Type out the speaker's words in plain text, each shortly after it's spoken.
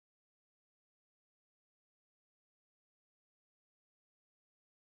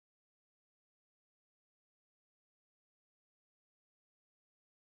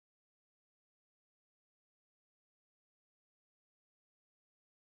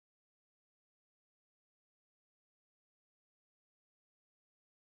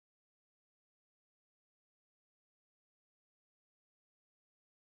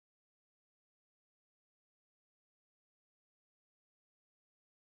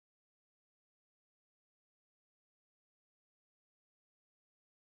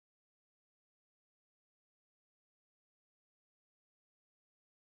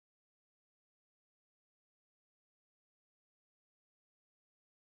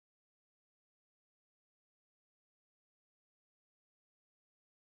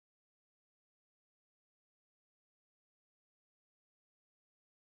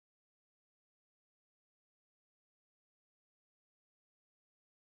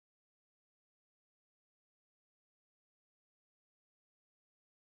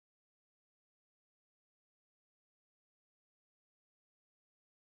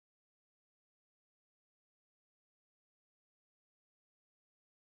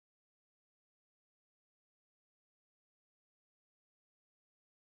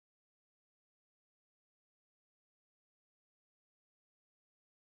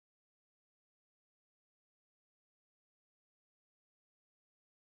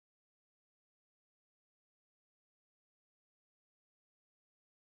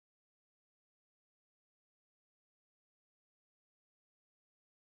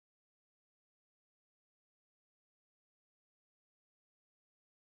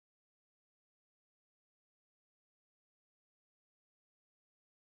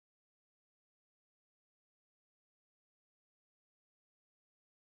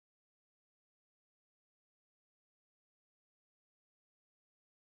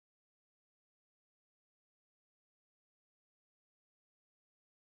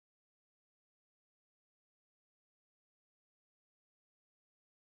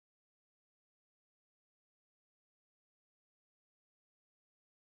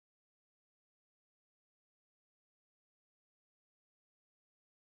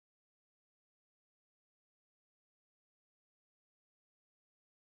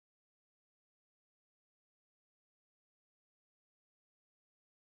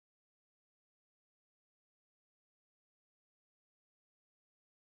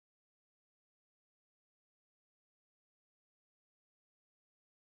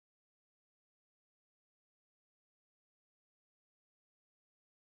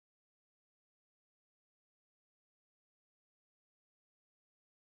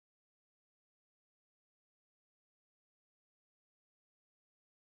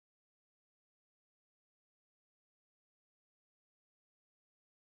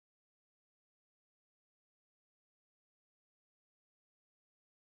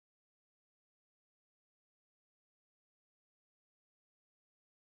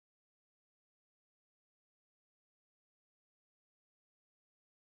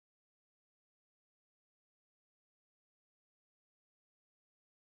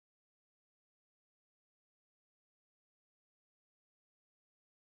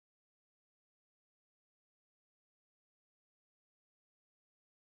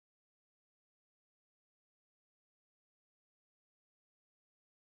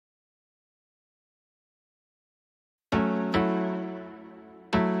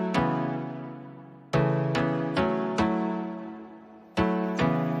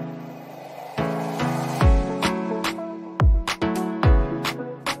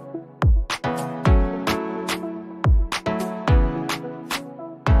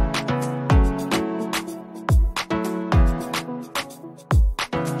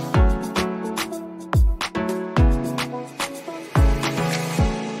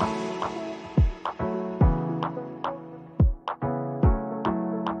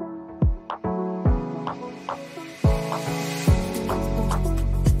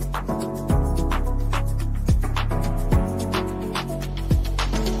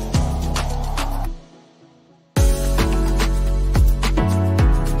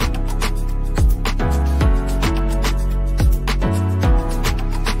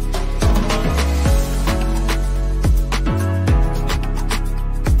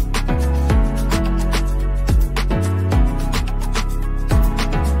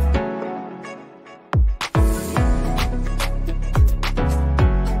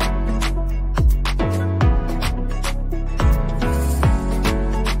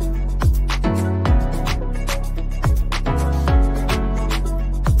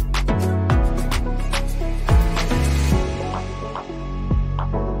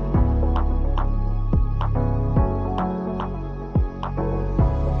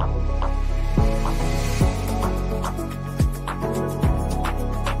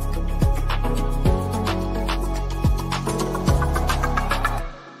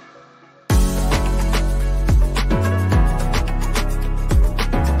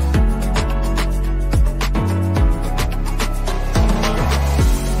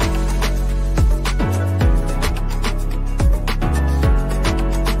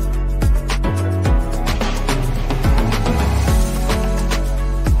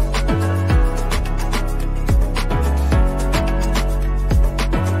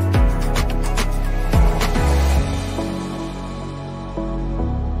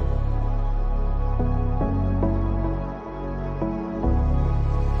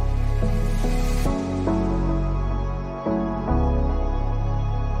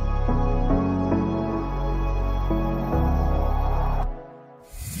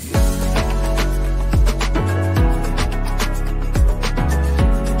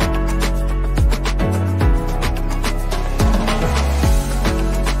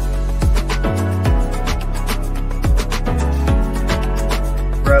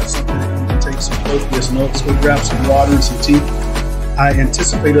copious notes. Go grab some water and some tea. I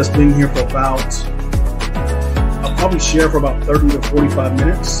anticipate us being here for I'll probably share for about 30 to 45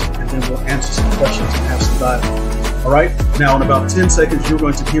 minutes, and then we'll answer some questions and have some dialogue. All right. Now, in about 10 seconds, you're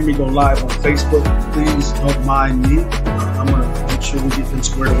going to hear me go live on Facebook. Please don't mind me. I'm going to make sure we get them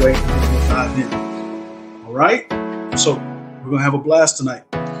squared away and then we'll dive in. All right. So we're going to have a blast tonight.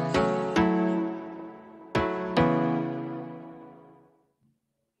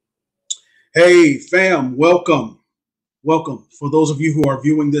 Hey, fam, welcome. Welcome. For those of you who are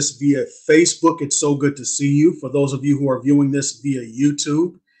viewing this via Facebook, it's so good to see you. For those of you who are viewing this via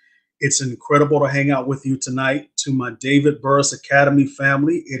YouTube, it's incredible to hang out with you tonight. To my David Burris Academy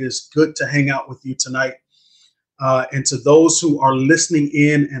family, it is good to hang out with you tonight. And to those who are listening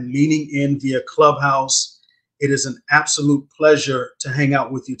in and leaning in via Clubhouse, it is an absolute pleasure to hang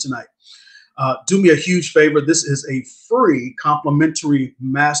out with you tonight. Do me a huge favor. This is a free complimentary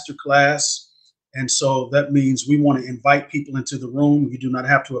masterclass. And so that means we want to invite people into the room. You do not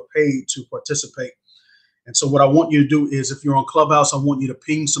have to pay to participate. And so what I want you to do is, if you're on Clubhouse, I want you to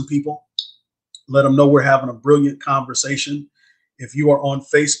ping some people. Let them know we're having a brilliant conversation. If you are on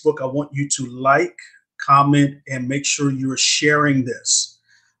Facebook, I want you to like, comment, and make sure you're sharing this.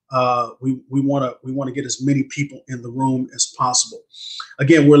 We want to get as many people in the room as possible.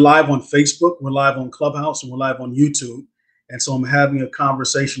 Again, we're live on Facebook, we're live on Clubhouse, and we're live on YouTube. And so I'm having a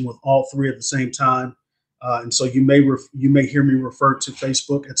conversation with all three at the same time. And so you may hear me refer to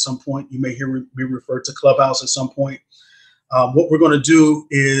Facebook at some point. You may hear me refer to Clubhouse at some point. What we're going to do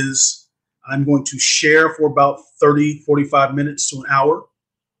is I'm going to share for about 30, 45 minutes to an hour.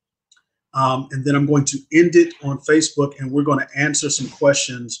 And then I'm going to end it on Facebook, and we're going to answer some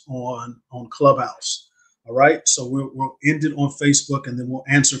questions on Clubhouse. All right. So we'll end it on Facebook, and then we'll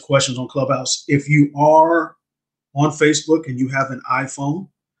answer questions on Clubhouse. If you are on Facebook and you have an iPhone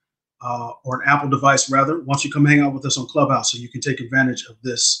or an Apple device, rather, why don't you come hang out with us on Clubhouse so you can take advantage of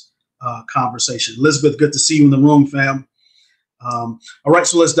this conversation. Elizabeth, good to see you in the room, fam. All right,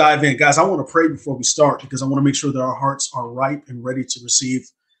 so let's dive in. Guys, I want to pray before we start because I want to make sure that our hearts are ripe and ready to receive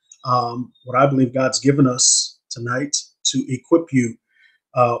what I believe God's given us tonight to equip you.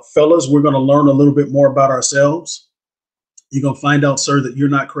 Fellas, we're going to learn a little bit more about ourselves. You're going to find out, sir, that you're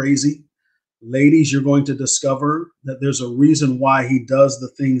not crazy. Ladies, you're going to discover that there's a reason why he does the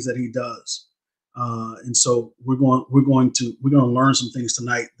things that he does. And so we're going to learn some things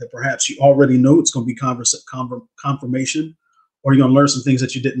tonight that perhaps you already know. It's going to be confirmation, or you're going to learn some things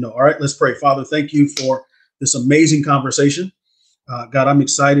that you didn't know. All right, let's pray. Father, thank you for this amazing conversation. God, I'm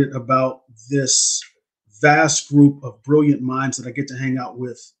excited about this vast group of brilliant minds that I get to hang out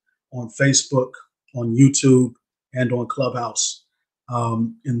with on Facebook, on YouTube, and on Clubhouse.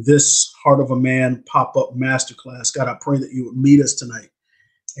 in this Heart of a Man pop-up masterclass. God, I pray that you would meet us tonight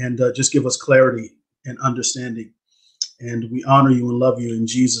and just give us clarity and understanding. And we honor you and love you in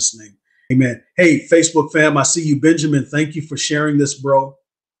Jesus' name. Amen. Hey, Facebook fam, I see you. Benjamin, thank you for sharing this, bro.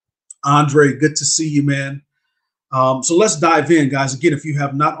 Andre, good to see you, man. So let's dive in, guys. Again, if you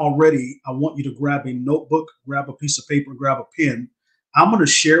have not already, I want you to grab a notebook, grab a piece of paper, grab a pen. I'm going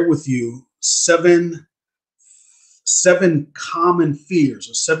to share with you seven common fears,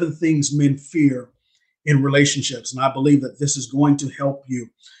 or 7 things men fear in relationships. And I believe that this is going to help you.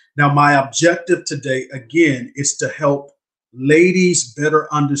 Now, my objective today, again, is to help ladies better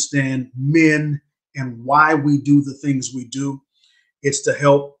understand men and why we do the things we do. It's to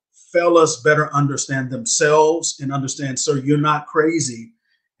help fellas better understand themselves and understand, sir, you're not crazy.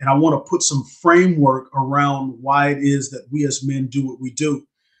 And I want to put some framework around why it is that we as men do what we do,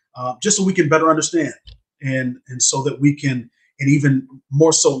 just so we can better understand and so that we can, and even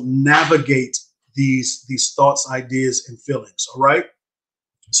more so, navigate these thoughts, ideas, and feelings. All right.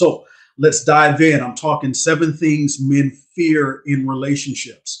 So let's dive in. I'm talking 7 things men fear in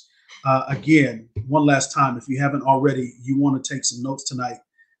relationships. Again, one last time, if you haven't already, you want to take some notes tonight,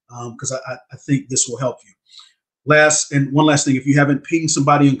 because I think this will help you. One last thing, if you haven't pinged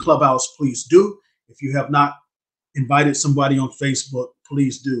somebody in Clubhouse, please do. If you have not invited somebody on Facebook,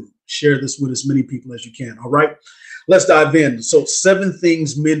 please do. Share this with as many people as you can. All right, let's dive in. So 7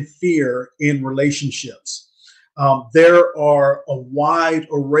 things men fear in relationships. There are a wide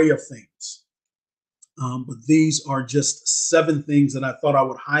array of things, but these are just 7 things that I thought I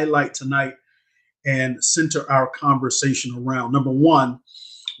would highlight tonight and center our conversation around. Number 1,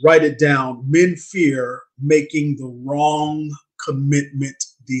 write it down. Men fear making the wrong commitment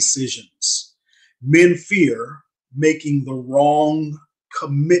decisions. Men fear making the wrong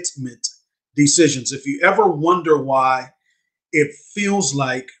commitment decisions. If you ever wonder why it feels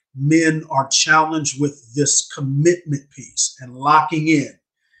like men are challenged with this commitment piece and locking in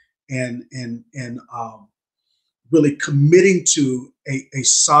and really committing to a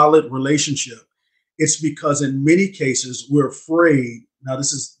solid relationship, it's because in many cases we're afraid. Now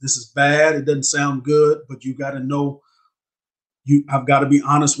this is bad. It doesn't sound good, but you got to know. I've got to be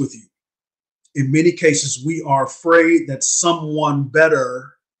honest with you. In many cases, we are afraid that someone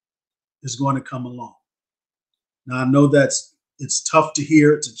better is going to come along. Now I know it's tough to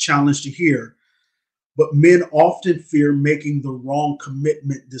hear. It's a challenge to hear, but men often fear making the wrong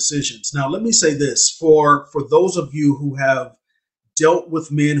commitment decisions. Now let me say this: for those of you who have dealt with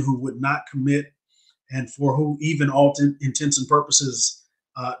men who would not commit, and for who, even all intents and purposes,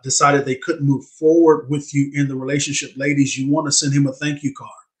 decided they couldn't move forward with you in the relationship, ladies, you want to send him a thank you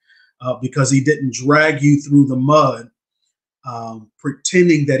card, because he didn't drag you through the mud,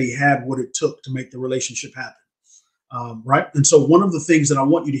 pretending that he had what it took to make the relationship happen. Right. And so one of the things that I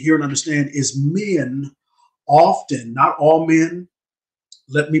want you to hear and understand is men often, not all men.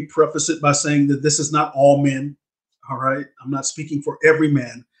 Let me preface it by saying that this is not all men. All right. I'm not speaking for every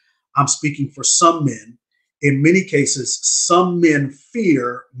man. I'm speaking for some men. In many cases, some men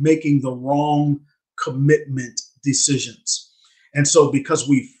fear making the wrong commitment decisions. And so because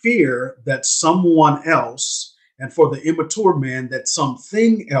we fear that someone else, and for the immature man, that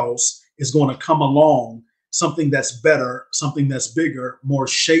something else is going to come along, something that's better, something that's bigger, more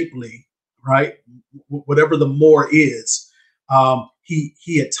shapely, right? Whatever the more is,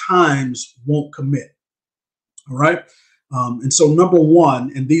 he at times won't commit. All right. And so number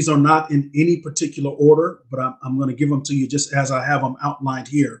 1, and these are not in any particular order, but I'm going to give them to you just as I have them outlined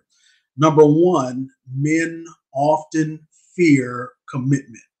here. Number 1, men often fear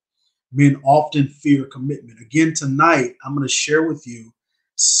commitment. Men often fear commitment. Again, tonight, I'm going to share with you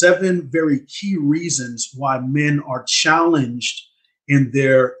 7 very key reasons why men are challenged in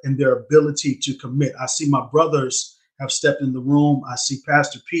their ability to commit. I see my brothers have stepped in the room. I see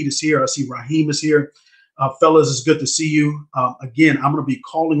Pastor Pete is here. I see Raheem is here. Fellas, it's good to see you. Again, I'm going to be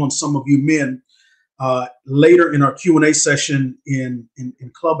calling on some of you men later in our Q&A session in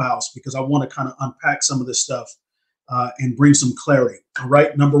Clubhouse, because I want to kind of unpack some of this stuff and bring some clarity. All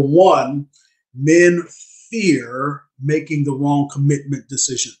right. Number 1, men fear making the wrong commitment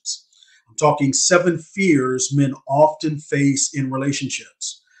decisions. I'm talking 7 fears men often face in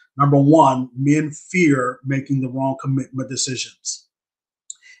relationships. Number 1, men fear making the wrong commitment decisions.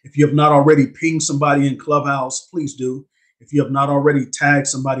 If you have not already pinged somebody in Clubhouse, please do. If you have not already tagged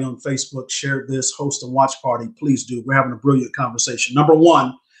somebody on Facebook, shared this, host a watch party, please do. We're having a brilliant conversation. Number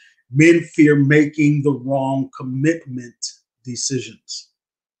 1, men fear making the wrong commitment decisions.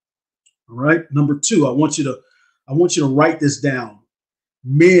 All right. Number 2, I want you to write this down.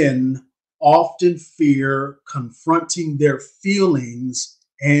 Men often fear confronting their feelings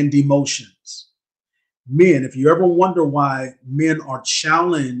and emotions. Men, if you ever wonder why men are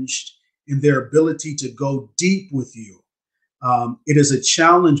challenged in their ability to go deep with you, it is a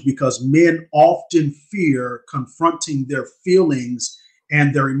challenge because men often fear confronting their feelings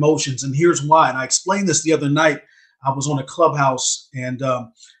and their emotions. And here's why. And I explained this the other night. I was on a clubhouse and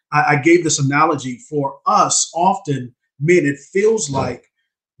I gave this analogy for us. Often, men, it feels like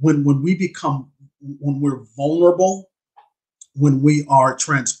when we become, when we're vulnerable, when we are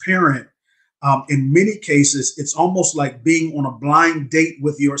transparent, in many cases, it's almost like being on a blind date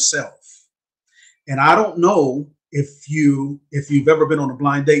with yourself. And I don't know if you've ever been on a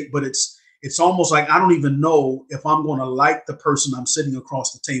blind date, but it's almost like I don't even know if I'm going to like the person I'm sitting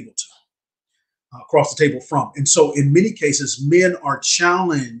across the table to, across the table from. And so in many cases, men are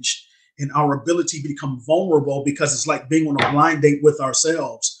challenged in our ability to become vulnerable because it's like being on a blind date with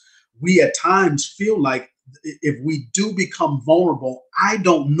ourselves. We at times feel like if we do become vulnerable, I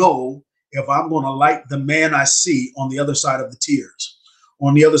don't know if I'm going to like the man I see on the other side of the tears,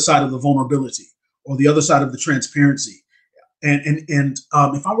 on the other side of the vulnerability, or the other side of the transparency. And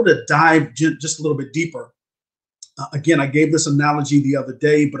if I were to dive just a little bit deeper, again, I gave this analogy the other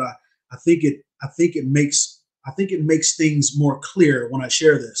day, but I think it makes things more clear when I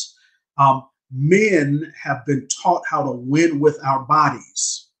share this. Men have been taught how to win with our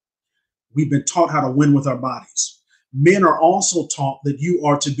bodies. We've been taught how to win with our bodies. Men are also taught that you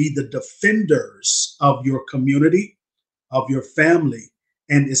are to be the defenders of your community, of your family,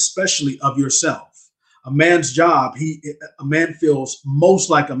 and especially of yourself. A man's job, a man feels most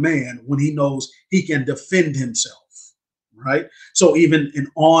like a man when he knows he can defend himself, right? So even in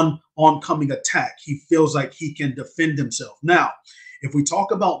oncoming attack, he feels like he can defend himself. Now, if we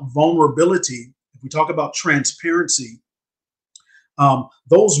talk about vulnerability, if we talk about transparency,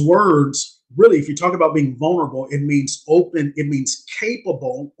 those words really, if you talk about being vulnerable, it means open, it means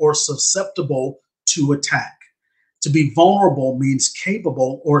capable or susceptible to attack. To be vulnerable means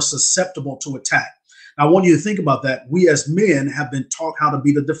capable or susceptible to attack. Now, I want you to think about that. We as men have been taught how to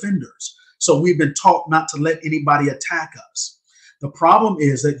be the defenders. So we've been taught not to let anybody attack us. The problem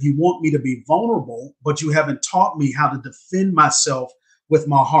is that you want me to be vulnerable, but you haven't taught me how to defend myself with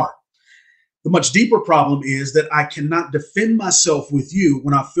my heart. The much deeper problem is that I cannot defend myself with you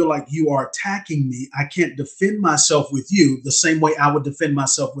when I feel like you are attacking me. I can't defend myself with you the same way I would defend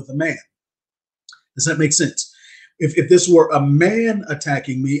myself with a man. Does that make sense? If this were a man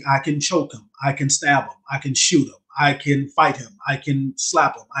attacking me, I can choke him, I can stab him, I can shoot him, I can fight him, I can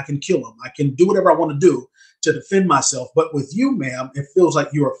slap him, I can kill him, I can do whatever I want to do to defend myself. But with you, ma'am, it feels like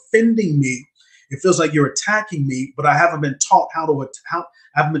you're offending me. It feels like you're attacking me, but I haven't been taught how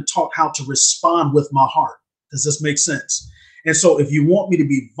to respond with my heart. Does this make sense? And so if you want me to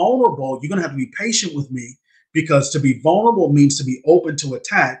be vulnerable, you're going to have to be patient with me, because to be vulnerable means to be open to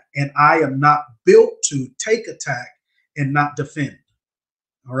attack. And I am not built to take attack and not defend.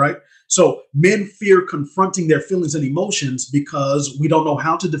 All right. So men fear confronting their feelings and emotions because we don't know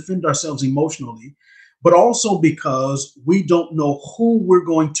how to defend ourselves emotionally, but also because we don't know who we're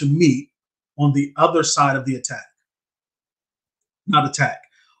going to meet on the other side of the attack. Not attack,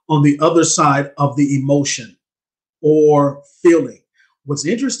 on the other side of the emotion or feeling. What's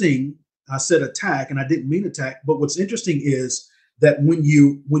interesting, I said attack and I didn't mean attack, but what's interesting is that when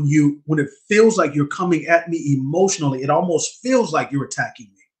it feels like you're coming at me emotionally, it almost feels like you're attacking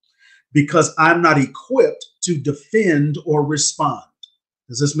me because I'm not equipped to defend or respond.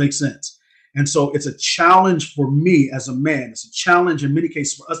 Does this make sense? And so it's a challenge for me as a man. It's a challenge in many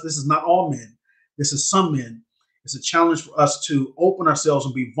cases for us. This is not all men. This is some men. It's a challenge for us to open ourselves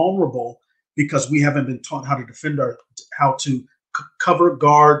and be vulnerable because we haven't been taught how to how to cover,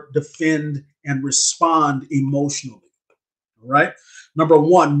 guard, defend, and respond emotionally. All right. Number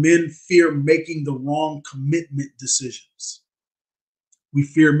one, men fear making the wrong commitment decisions. We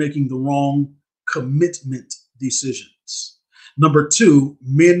fear making the wrong commitment decisions. Number two,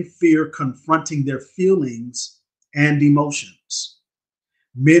 men fear confronting their feelings and emotions.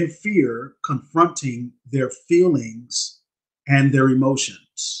 Men fear confronting their feelings and their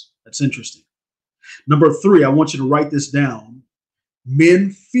emotions. That's interesting. Number three, I want you to write this down.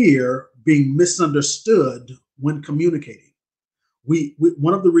 Men fear being misunderstood when communicating.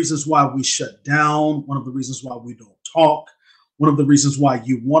 One of the reasons why we shut down, one of the reasons why we don't talk, one of the reasons why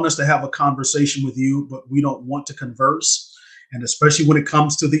you want us to have a conversation with you, but we don't want to converse, and especially when it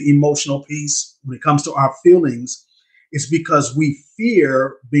comes to the emotional piece, when it comes to our feelings, is because we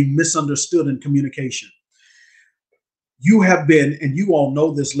fear being misunderstood in communication. You have been, and you all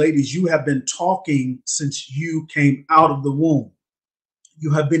know this, ladies, you have been talking since you came out of the womb.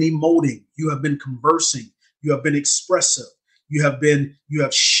 You have been emoting. You have been conversing. You have been expressive. You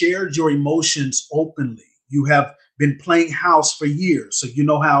have shared your emotions openly. You have been playing house for years. So you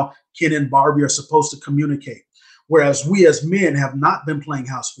know how Ken and Barbie are supposed to communicate. Whereas we as men have not been playing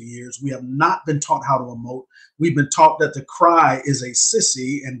house for years. We have not been taught how to emote. We've been taught that to cry is a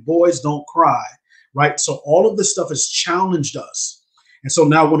sissy and boys don't cry, right? So all of this stuff has challenged us. And so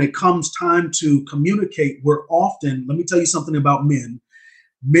now when it comes time to communicate, we're often, let me tell you something about men.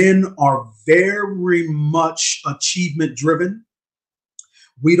 Men are very much achievement driven.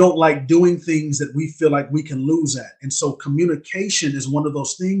 We don't like doing things that we feel like we can lose at. And so communication is one of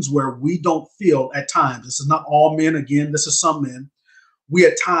those things where we don't feel at times, this is not all men, again, this is some men, we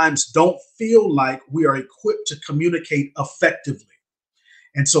at times don't feel like we are equipped to communicate effectively.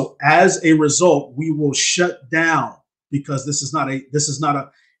 And so as a result, we will shut down because this is not a,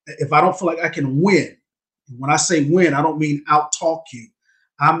 if I don't feel like I can win, when I say win, I don't mean out talk you.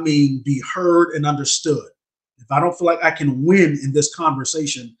 I mean be heard and understood. If I don't feel like I can win in this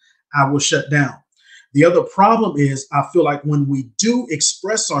conversation, I will shut down. The other problem is I feel like when we do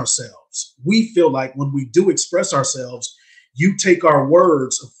express ourselves, you take our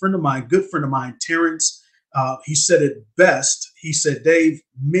words. A friend of mine, good friend of mine, Terrence, he said it best. He said, Dave,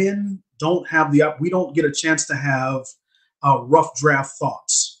 men we don't get a chance to have rough draft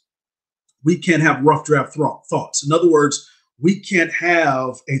thoughts. We can't have rough draft thoughts. In other words, we can't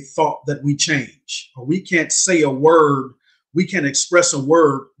have a thought that we change, or we can't say a word. We can't express a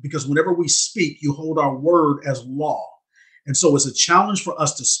word because whenever we speak, you hold our word as law. And so it's a challenge for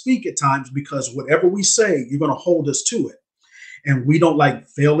us to speak at times because whatever we say, you're going to hold us to it. And we don't like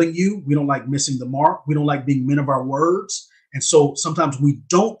failing you. We don't like missing the mark. We don't like being men of our words. And so sometimes we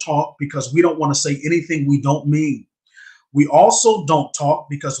don't talk because we don't want to say anything we don't mean. We also don't talk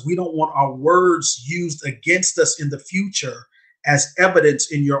because we don't want our words used against us in the future as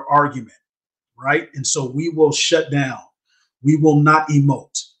evidence in your argument, right? And so we will shut down. We will not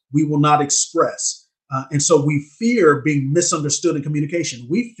emote. We will not express. And so we fear being misunderstood in communication.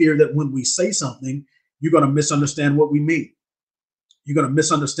 We fear that when we say something, you're going to misunderstand what we mean. You're going to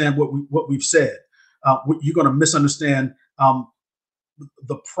misunderstand what we've said. You're going to misunderstand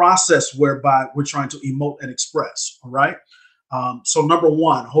the process whereby we're trying to emote and express. All right. So number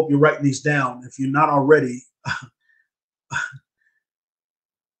one, I hope you're writing these down. If you're not already,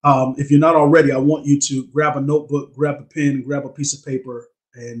 I want you to grab a notebook, grab a pen, grab a piece of paper,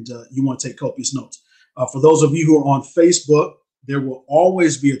 and you want to take copious notes. For those of you who are on Facebook, there will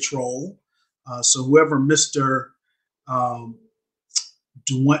always be a troll. So whoever Mr.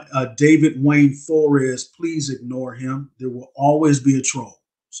 David Wayne Thor is, please ignore him. There will always be a troll.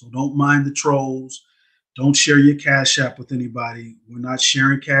 So don't mind the trolls. Don't share your Cash App with anybody. We're not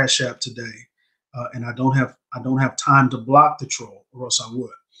sharing Cash App today. And I don't have time to block the troll, or else I would.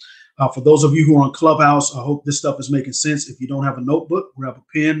 For those of you who are on Clubhouse, I hope this stuff is making sense. If you don't have a notebook, grab a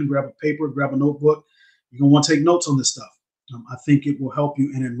pen, grab a paper, grab a notebook. You're going to want to take notes on this stuff. I think it will help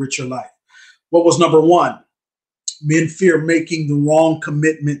you and enrich your life. What was number one? Men fear making the wrong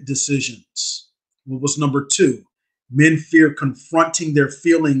commitment decisions. What was number two? Men fear confronting their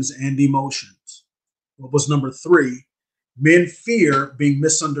feelings and emotions. What was number three? Men fear being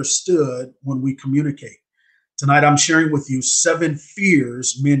misunderstood when we communicate. Tonight, I'm sharing with you 7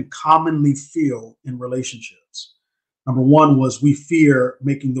 fears men commonly feel in relationships. Number one was we fear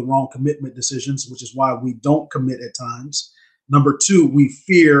making the wrong commitment decisions, which is why we don't commit at times. Number two, we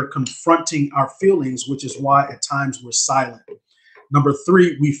fear confronting our feelings, which is why at times we're silent. Number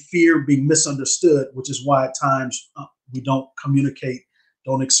three, we fear being misunderstood, which is why at times we don't communicate,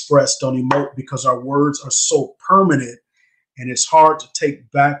 don't express, don't emote, because our words are so permanent and it's hard to take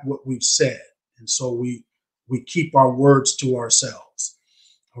back what we've said. And so we keep our words to ourselves.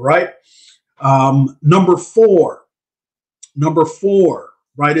 All right. Number four,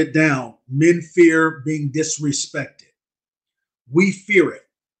 write it down. Men fear being disrespected. We fear it.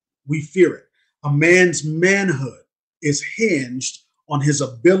 We fear it. A man's manhood is hinged on his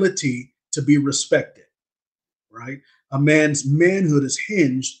ability to be respected, right? A man's manhood is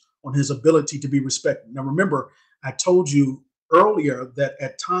hinged on his ability to be respected. Now, remember, I told you earlier that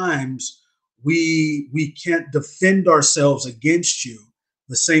at times we can't defend ourselves against you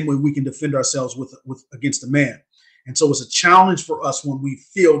the same way we can defend ourselves with against a man. And so it's a challenge for us when we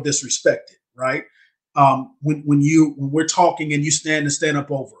feel disrespected, right? When we're talking and you stand up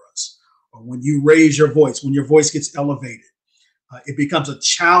over us, or when you raise your voice, when your voice gets elevated, it becomes a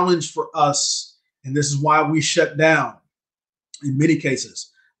challenge for us. And this is why we shut down in many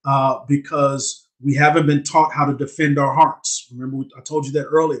cases, because we haven't been taught how to defend our hearts. Remember, I told you that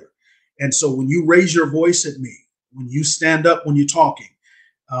earlier. And so when you raise your voice at me, when you stand up, when you're talking,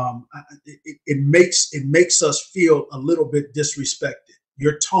 it makes us feel a little bit disrespected.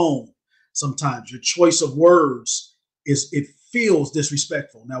 Your tone, sometimes your choice of words, it feels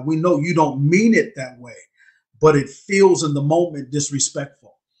disrespectful. Now we know you don't mean it that way, but it feels in the moment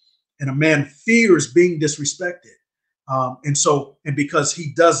disrespectful, and a man fears being disrespected, and because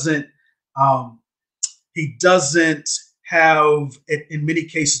um, he doesn't have, in many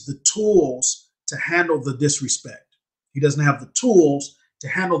cases, the tools to handle the disrespect. He doesn't have the tools to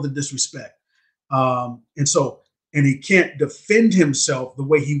handle the disrespect. And he can't defend himself the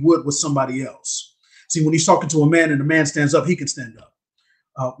way he would with somebody else. See, when he's talking to a man and the man stands up, he can stand up.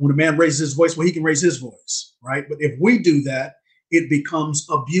 When a man raises his voice, well, he can raise his voice, right? But if we do that, it becomes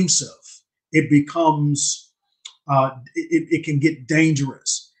abusive. It becomes, it can get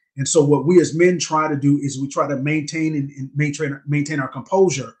dangerous. And so what we as men try to do is we try to maintain and maintain our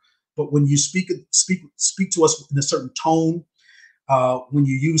composure. But when you speak to us in a certain tone, when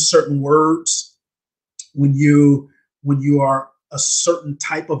you use certain words, when you are a certain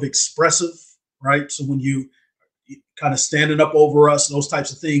type of expressive, right? So when you kind of standing up over us, those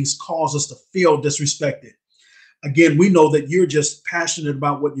types of things cause us to feel disrespected. Again, we know that you're just passionate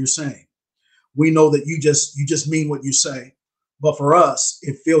about what you're saying. We know that you just mean what you say, but for us,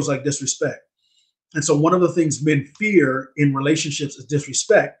 it feels like disrespect. And so one of the things men fear in relationships is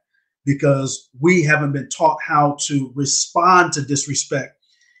disrespect, because we haven't been taught how to respond to disrespect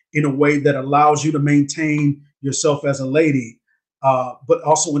in a way that allows you to maintain yourself as a lady, but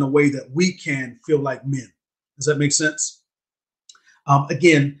also in a way that we can feel like men. Does that make sense?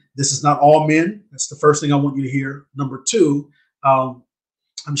 Again, this is not all men. That's the first thing I want you to hear. Number two,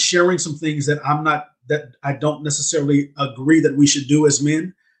 I'm sharing some things that I don't necessarily agree that we should do as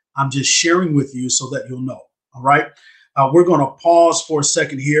men. I'm just sharing with you so that you'll know. All right. We're going to pause for a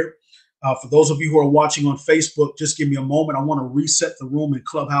second here. For those of you who are watching on Facebook, just give me a moment. I want to reset the room in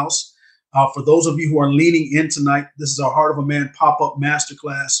Clubhouse. For those of you who are leaning in tonight, this is our Heart of a Man pop-up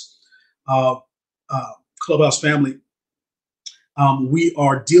masterclass. Clubhouse family. We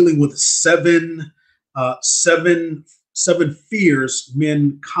are dealing with seven fears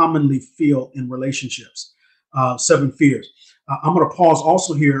men commonly feel in relationships. 7 fears. I'm going to pause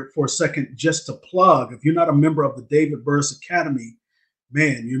also here for a second just to plug. If you're not a member of the David Burris Academy,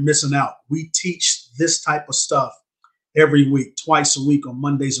 man, you're missing out. We teach this type of stuff every week, twice a week on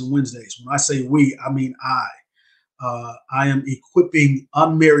Mondays and Wednesdays. When I say we, I mean I. I am equipping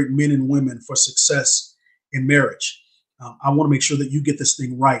unmarried men and women for success in marriage. I want to make sure that you get this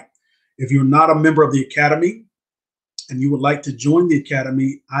thing right. If you're not a member of the Academy and you would like to join the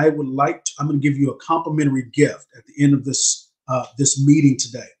Academy, I'm going to give you a complimentary gift at the end of this meeting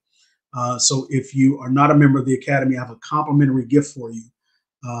today. So if you are not a member of the Academy, I have a complimentary gift for you.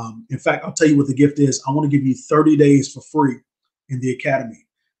 In fact, I'll tell you what the gift is. I want to give you 30 days for free in the Academy.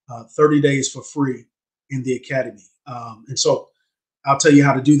 30 days for free in the Academy. And so I'll tell you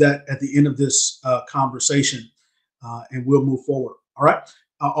how to do that at the end of this conversation, and we'll move forward. All right.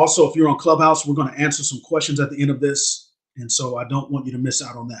 Also, if you're on Clubhouse, we're going to answer some questions at the end of this. And so I don't want you to miss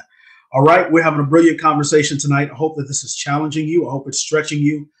out on that. All right. We're having a brilliant conversation tonight. I hope that this is challenging you. I hope it's stretching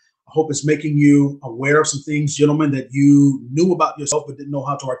you. I hope it's making you aware of some things, gentlemen, that you knew about yourself but didn't know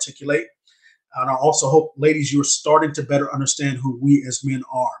how to articulate. And I also hope, ladies, you're starting to better understand who we as men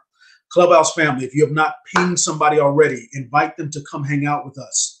are. Clubhouse family, if you have not pinged somebody already, invite them to come hang out with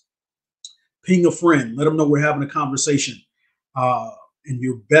us. Ping a friend. Let them know we're having a conversation. And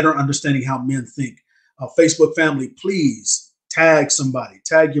you're better understanding how men think. Facebook family, please tag somebody.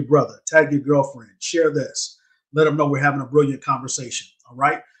 Tag your brother. Tag your girlfriend. Share this. Let them know we're having a brilliant conversation. All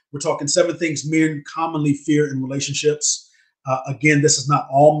right? We're talking 7 things men commonly fear in relationships. Again, this is not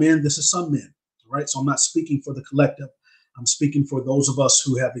all men. This is some men. All right? So I'm not speaking for the collective. I'm speaking for those of us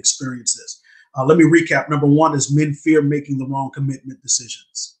who have experienced this. Let me recap. Number 1 is men fear making the wrong commitment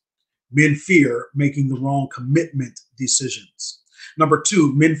decisions. Men fear making the wrong commitment decisions. Number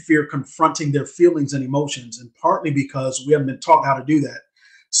 2, men fear confronting their feelings and emotions, and partly because we haven't been taught how to do that.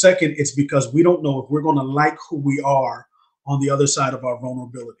 Second, it's because we don't know if we're going to like who we are on the other side of our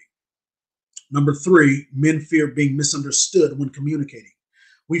vulnerability. Number 3, men fear being misunderstood when communicating.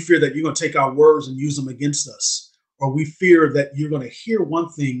 We fear that you're going to take our words and use them against us, or we fear that you're going to hear one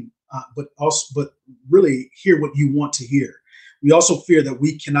thing, but really hear what you want to hear. We also fear that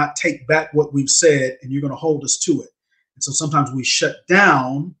we cannot take back what we've said and you're going to hold us to it. And so sometimes we shut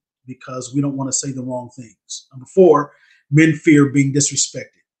down because we don't want to say the wrong things. Number 4, men fear being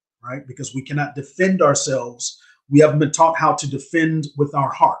disrespected, right? Because we cannot defend ourselves. We haven't been taught how to defend with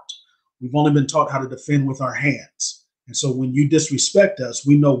our heart. We've only been taught how to defend with our hands. And so when you disrespect us,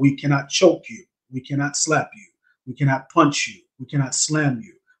 we know we cannot choke you. We cannot slap you. We cannot punch you. We cannot slam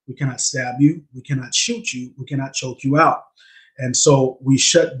you. we cannot stab you, we cannot shoot you, we cannot choke you out. And so we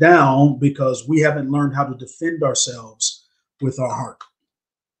shut down because we haven't learned how to defend ourselves with our heart.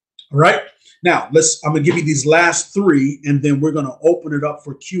 All right. Now I'm gonna give you these last three, and then we're gonna open it up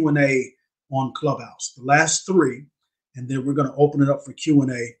for Q&A on Clubhouse. The last three, and then we're gonna open it up for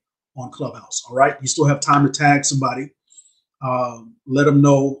Q&A on Clubhouse. All right. You still have time to tag somebody. Let them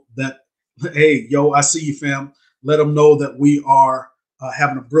know that, hey, yo, I see you, fam. Let them know that we are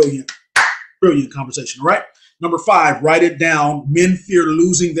having a brilliant conversation. All right. Number 5, write it down. Men fear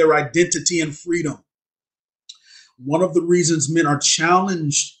losing their identity and freedom. One of the reasons men are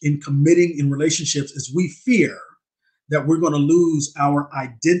challenged in committing in relationships is we fear that we're going to lose our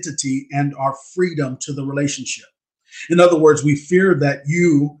identity and our freedom to the relationship. In other words, we fear that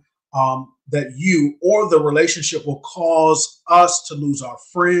you or the relationship will cause us to lose our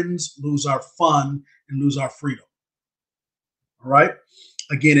friends, lose our fun, and lose our freedom. All right.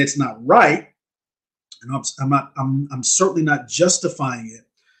 Again, it's not right. And I'm certainly not justifying it,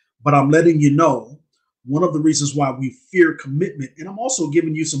 but I'm letting you know one of the reasons why we fear commitment. And I'm also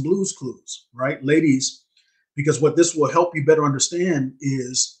giving you some Blue's Clues, right, ladies, because what this will help you better understand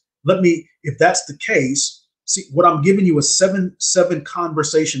is, if that's the case, see what I'm giving you is seven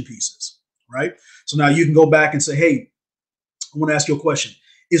conversation pieces, right? So now you can go back and say, hey, I want to ask you a question.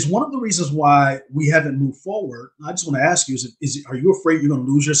 Is one of the reasons why we haven't moved forward, I just want to ask you, are you afraid you're going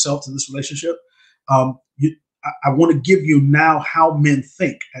to lose yourself to this relationship? I want to give you now how men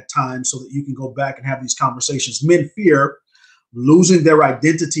think at times so that you can go back and have these conversations. Men fear losing their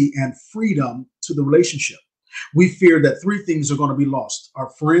identity and freedom to the relationship. We fear that 3 things are going to be lost: our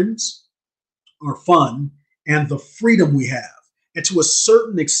friends, our fun, and the freedom we have. And to a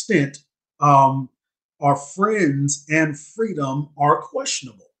certain extent, our friends and freedom are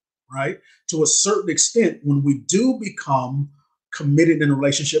questionable, right? To a certain extent, when we do become committed in a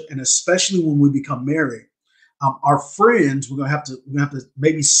relationship, and especially when we become married, our friends, we're gonna have to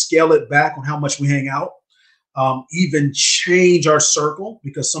maybe scale it back on how much we hang out, even change our circle,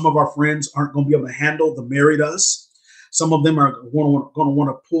 because some of our friends aren't going to be able to handle the married us. Some of them are going to want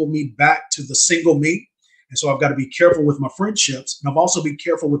to pull me back to the single me. And so I've got to be careful with my friendships. And I've also be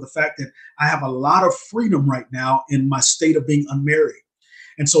careful with the fact that I have a lot of freedom right now in my state of being unmarried.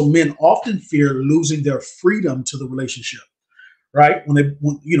 And so men often fear losing their freedom to the relationship, right?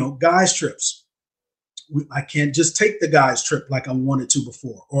 When guys trips, I can't just take the guys trip like I wanted to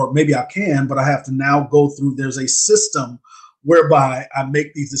before, or maybe I can, but I have to now go through, there's a system whereby I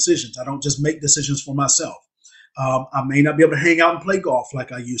make these decisions. I don't just make decisions for myself. I may not be able to hang out and play golf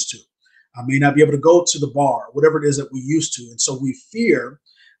like I used to. I may not be able to go to the bar, whatever it is that we used to. And so we fear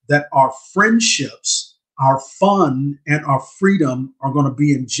that our friendships, our fun, and our freedom are going to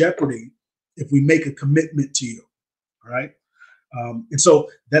be in jeopardy if we make a commitment to you. All right. And so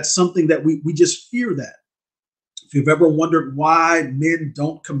that's something that we just fear that. If you've ever wondered why men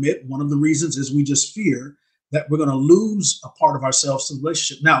don't commit, one of the reasons is we just fear that we're going to lose a part of ourselves to the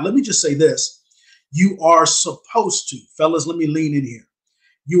relationship. Now, let me just say this. You are supposed to, fellas, let me lean in here.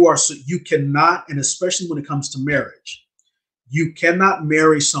 You cannot, and especially when it comes to marriage, you cannot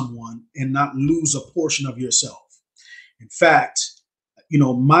marry someone and not lose a portion of yourself. In fact,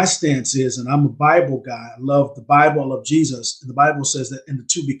 my stance is, and I'm a Bible guy, I love the Bible, I love Jesus, and the Bible says that, and the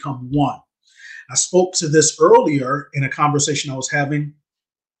two become one. I spoke to this earlier in a conversation I was having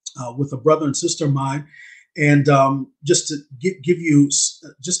with a brother and sister of mine. And just to give you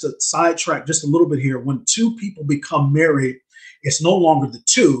just a sidetrack just a little bit here, when 2 people become married, it's no longer the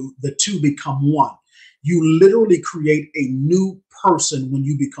two become one. You literally create a new person when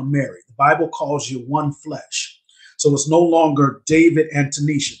you become married. The Bible calls you one flesh. So it's no longer David and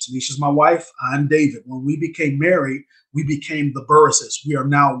Tanisha. Tanisha's my wife. I'm David. When we became married, we became the Burrises. We are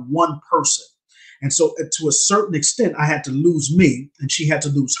now one person. And so to a certain extent, I had to lose me and she had to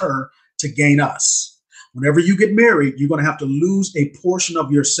lose her to gain us. Whenever you get married, you're going to have to lose a portion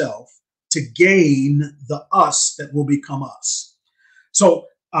of yourself to gain the us that will become us. So,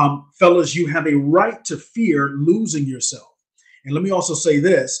 fellas, you have a right to fear losing yourself. And let me also say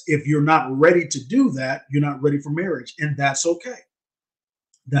this, if you're not ready to do that, you're not ready for marriage, and that's okay.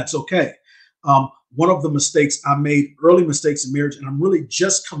 That's okay. One of the mistakes I made, early mistakes in marriage, and I'm really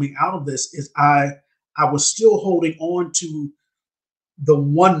just coming out of this, is I was still holding on to the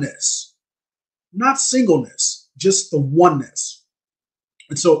oneness, not singleness, just the oneness.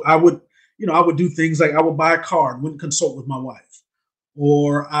 And so I would do things like I would buy a car and wouldn't consult with my wife,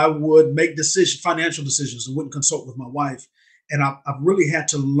 or I would make financial decisions and wouldn't consult with my wife. And I've really had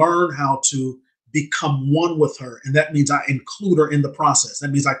to learn how to become one with her. And that means I include her in the process.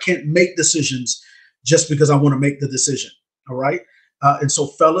 That means I can't make decisions just because I want to make the decision. All right. And so,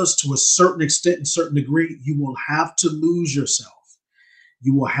 fellas, to a certain extent and certain degree, you will have to lose yourself.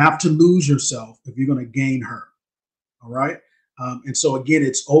 You will have to lose yourself if you're going to gain her. All right. And so, again,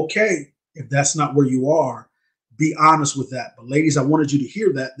 it's okay if that's not where you are. Be honest with that. But, ladies, I wanted you to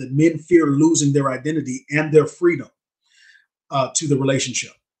hear that men fear losing their identity and their freedom to the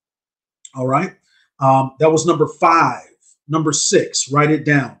relationship. All right. That was number 5. Number 6, write it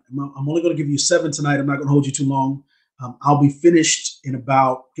down. I'm only going to give you 7 tonight. I'm not going to hold you too long. I'll be finished in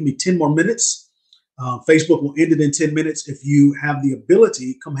about, give me 10 more minutes. Facebook will end it in 10 minutes. If you have the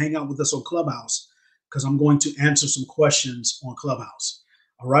ability, come hang out with us on Clubhouse, because I'm going to answer some questions on Clubhouse.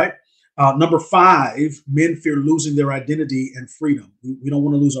 All right. Number 5, men fear losing their identity and freedom. We don't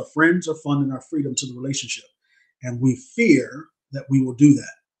want to lose our friends, our fun, and our freedom to the relationship. And we fear that we will do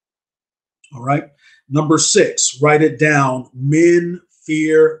that. All right. Number 6, write it down. Men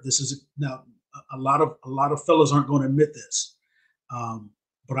fear. This is now a lot of fellows aren't going to admit this,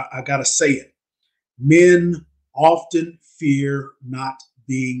 but I got to say it. Men often fear not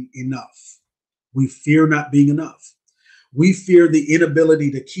being enough. We fear not being enough. We fear the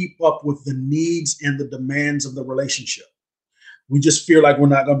inability to keep up with the needs and the demands of the relationship. We just fear like we're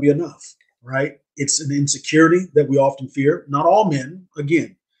not going to be enough, right? It's an insecurity that we often fear. Not all men,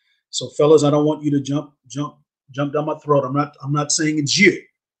 again. So, fellas, I don't want you to jump down my throat. I'm not saying it's you.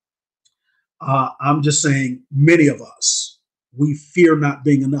 I'm just saying many of us, we fear not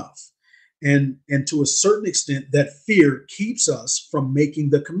being enough. And to a certain extent, that fear keeps us from making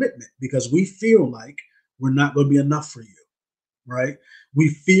the commitment, because we feel like we're not going to be enough for you, right? We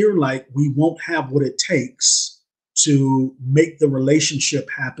fear like we won't have what it takes to make the relationship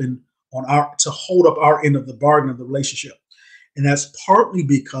happen to hold up our end of the bargain of the relationship. And that's partly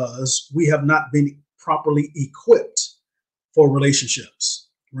because we have not been properly equipped for relationships,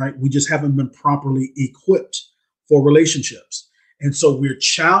 right? We just haven't been properly equipped for relationships. And so we're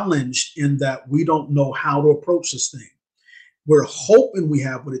challenged in that we don't know how to approach this thing. We're hoping we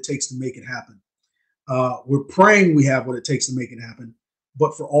have what it takes to make it happen. We're praying we have what it takes to make it happen.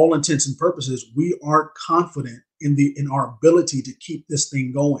 But for all intents and purposes, we aren't confident in our ability to keep this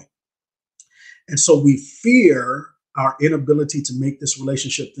thing going. And so we fear our inability to make this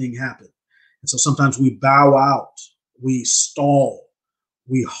relationship thing happen. And so sometimes we bow out, we stall,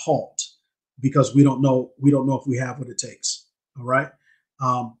 we halt, because we don't know if we have what it takes. All right.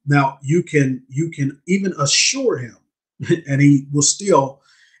 Now you can even assure him, and he will still,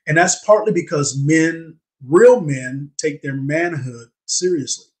 and that's partly because real men take their manhood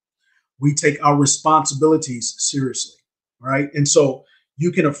seriously. We take our responsibilities seriously. All right. And so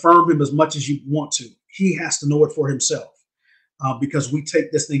you can affirm him as much as you want to. He has to know it for himself, because we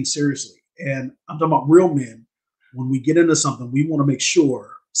take this thing seriously. And I'm talking about real men. When we get into something, we want to make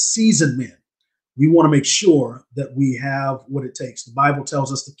sure, seasoned men, we want to make sure that we have what it takes. The Bible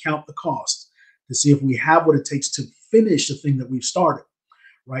tells us to count the cost, to see if we have what it takes to finish the thing that we've started,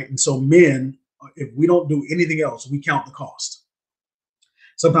 right? And so men, if we don't do anything else, we count the cost.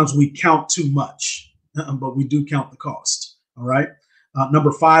 Sometimes we count too much, but we do count the cost, all right?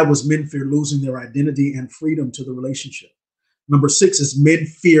 Number 5 was men fear losing their identity and freedom to the relationship. Number 6 is men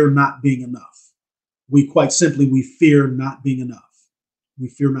fear not being enough. We fear not being enough. We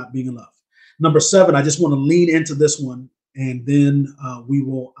fear not being enough. Number 7, I just want to lean into this one, and then I'll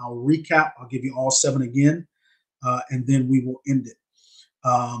recap. I'll give you all 7 again, and then we will end it.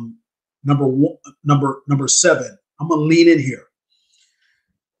 Number 7, I'm going to lean in here.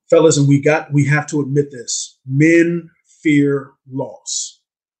 Fellas, and we have to admit this. Men fear loss.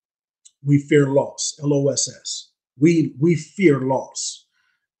 We fear loss, LOSS. We fear loss.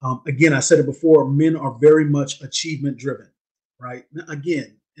 Again, I said it before, men are very much achievement driven, right?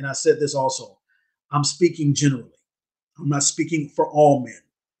 Again, and I said this also, I'm speaking generally. I'm not speaking for all men.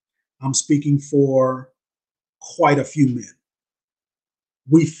 I'm speaking for quite a few men.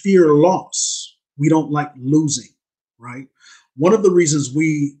 We fear loss. We don't like losing, right? One of the reasons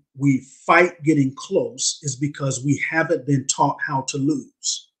we fight getting close is because we haven't been taught how to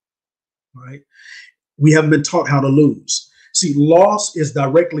lose, right? We haven't been taught how to lose. See, loss is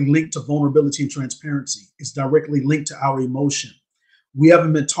directly linked to vulnerability and transparency. It's directly linked to our emotion. We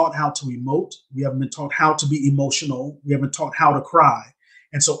haven't been taught how to emote. We haven't been taught how to be emotional. We haven't taught how to cry.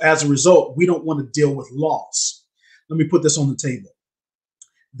 And so as a result, we don't want to deal with loss. Let me put this on the table.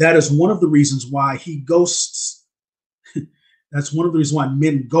 That is one of the reasons why he ghosts. That's one of the reasons why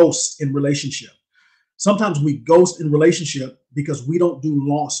men ghost in relationship. Sometimes we ghost in relationship because we don't do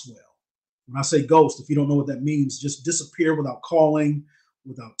loss well. When I say ghost, if you don't know what that means, just disappear without calling,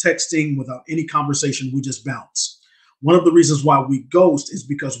 without texting, without any conversation. We just bounce. One of the reasons why we ghost is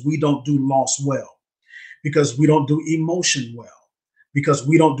because we don't do loss well, because we don't do emotion well. because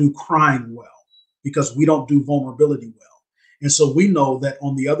we don't do crying well, because we don't do vulnerability well. And so we know that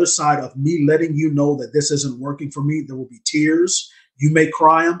on the other side of me letting you know that this isn't working for me, there will be tears. You may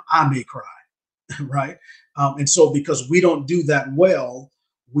cry them, I may cry, right? And so because we don't do that well,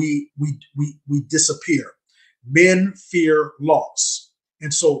 we disappear. Men fear loss.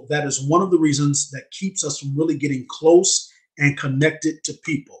 And so that is one of the reasons that keeps us from really getting close and connected to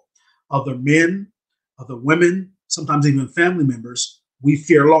people, other men, other women, sometimes even family members. We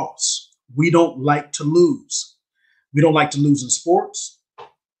fear loss. We don't like to lose. We don't like to lose in sports.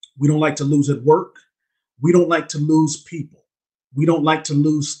 We don't like to lose at work. We don't like to lose people. We don't like to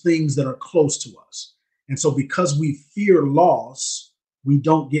lose things that are close to us. And so because we fear loss, we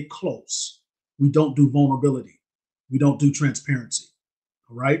don't get close. We don't do vulnerability. We don't do transparency.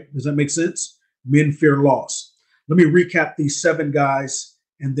 All right. Does that make sense? Men fear loss. Let me recap these 7 guys,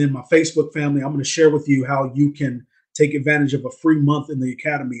 and then my Facebook family. I'm going to share with you how you can take advantage of a free month in the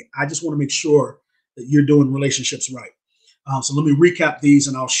academy. I just want to make sure that you're doing relationships right. So let me recap these,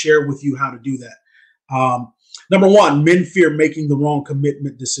 and I'll share with you how to do that. Number 1, men fear making the wrong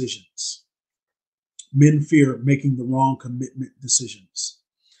commitment decisions. Men fear making the wrong commitment decisions.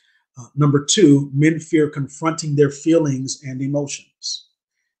 Number 2, men fear confronting their feelings and emotions.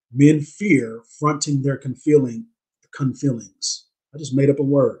 Men fear fronting their confeelings. I just made up a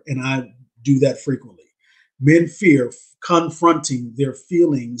word, and I do that frequently. Men fear confronting their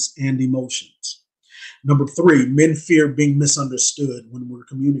feelings and emotions. Number 3, men fear being misunderstood when we're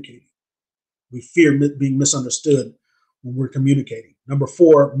communicating. We fear being misunderstood when we're communicating. Number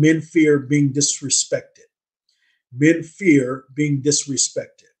 4, men fear being disrespected. Men fear being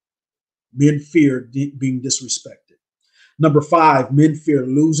disrespected. Men fear being disrespected. Number 5, men fear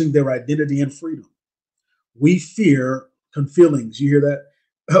losing their identity and freedom. We fear confeelings. You hear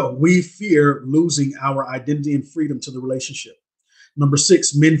that? We fear losing our identity and freedom to the relationship. Number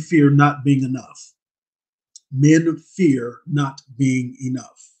 6, men fear not being enough. Men fear not being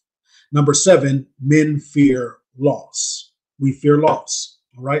enough. Number 7, men fear loss. We fear loss.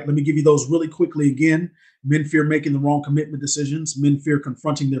 All right. Let me give you those really quickly again. Men fear making the wrong commitment decisions. Men fear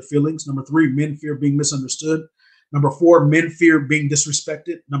confronting their feelings. Number 3, men fear being misunderstood. Number 4, men fear being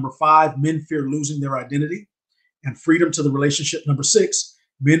disrespected. Number 5, men fear losing their identity and freedom to the relationship. Number 6,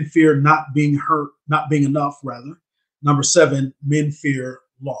 men fear not being hurt, not being enough, rather. Number 7, men fear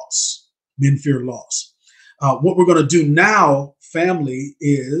loss. Men fear loss. What we're going to do now, family,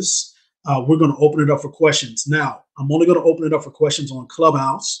 is we're going to open it up for questions. Now, I'm only going to open it up for questions on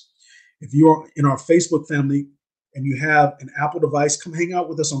Clubhouse. If you're in our Facebook family and you have an Apple device, come hang out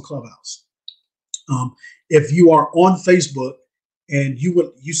with us on Clubhouse. If you are on Facebook and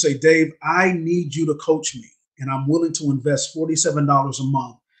you say, Dave, I need you to coach me, and I'm willing to invest $47 a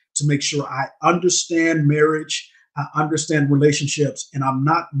month to make sure I understand marriage, I understand relationships, and I'm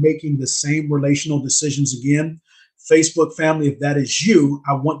not making the same relational decisions again. Facebook family, if that is you,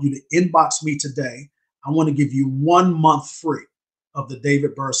 I want you to inbox me today. I want to give you 1 month free of the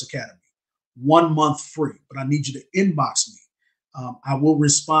David Burris Academy. 1 month free, but I need you to inbox me. I will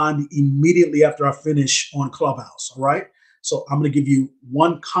respond immediately after I finish on Clubhouse. All right. So I'm going to give you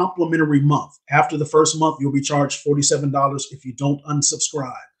 1 complimentary month. After the first month, you'll be charged $47 if you don't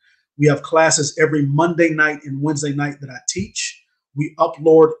unsubscribe. We have classes every Monday night and Wednesday night that I teach. We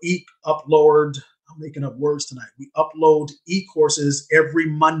upload, I'm making up words tonight. We upload e-courses every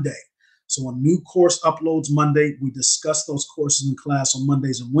Monday. So a new course uploads Monday. We discuss those courses in class on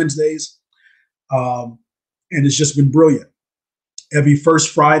Mondays and Wednesdays. And it's just been brilliant. Every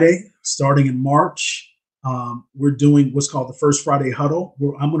first Friday, starting in March, we're doing what's called the First Friday Huddle,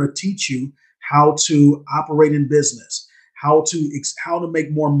 where I'm going to teach you how to operate in business, how to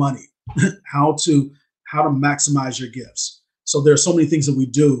make more money, how to maximize your gifts. So there are so many things that we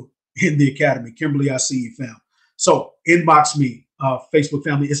do in the academy. Kimberly, I see you, fam. So inbox me, Facebook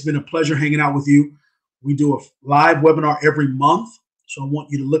family. It's been a pleasure hanging out with you. We do a live webinar every month, so I want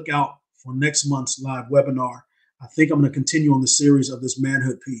you to look out for next month's live webinar. I think I'm going to continue on the series of this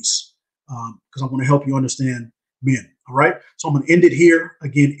manhood piece because I want to help you understand men. All right. So I'm going to end it here.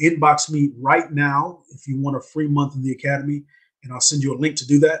 Again, inbox me right now if you want a free month in the academy, and I'll send you a link to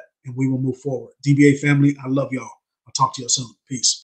do that, and we will move forward. DBA family, I love y'all. I'll talk to you soon. Peace.